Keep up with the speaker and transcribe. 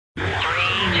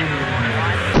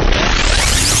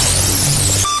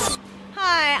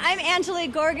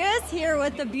Angelique Gorgas here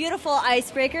with the beautiful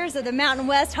icebreakers of the Mountain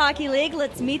West Hockey League.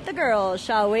 Let's meet the girls,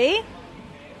 shall we?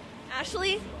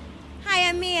 Ashley. Hi,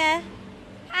 I'm Mia.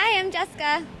 Hi, I'm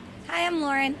Jessica. Hi, I'm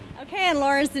Lauren. Okay, and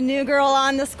Lauren's the new girl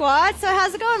on the squad. So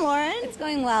how's it going, Lauren? It's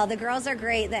going well. The girls are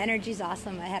great. The energy's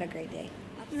awesome. I had a great day.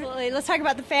 Absolutely. Let's talk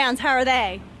about the fans. How are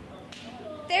they?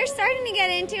 They're starting to get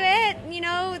into it. You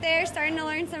know, they're starting to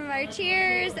learn some of our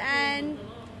cheers, and,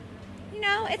 you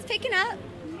know, it's picking up.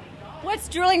 What's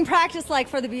drilling practice like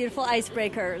for the beautiful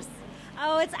icebreakers?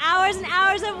 Oh, it's hours and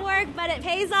hours of work, but it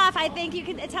pays off. I think you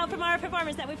can tell from our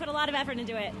performance that we put a lot of effort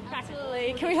into it.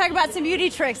 Absolutely. Can we talk about some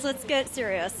beauty tricks? Let's get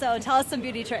serious. So tell us some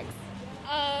beauty tricks.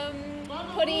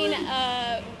 Putting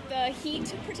the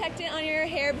heat protectant on your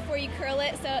hair before you curl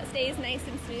it so it stays nice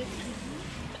and smooth.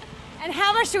 And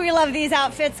how much do we love these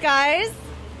outfits, guys?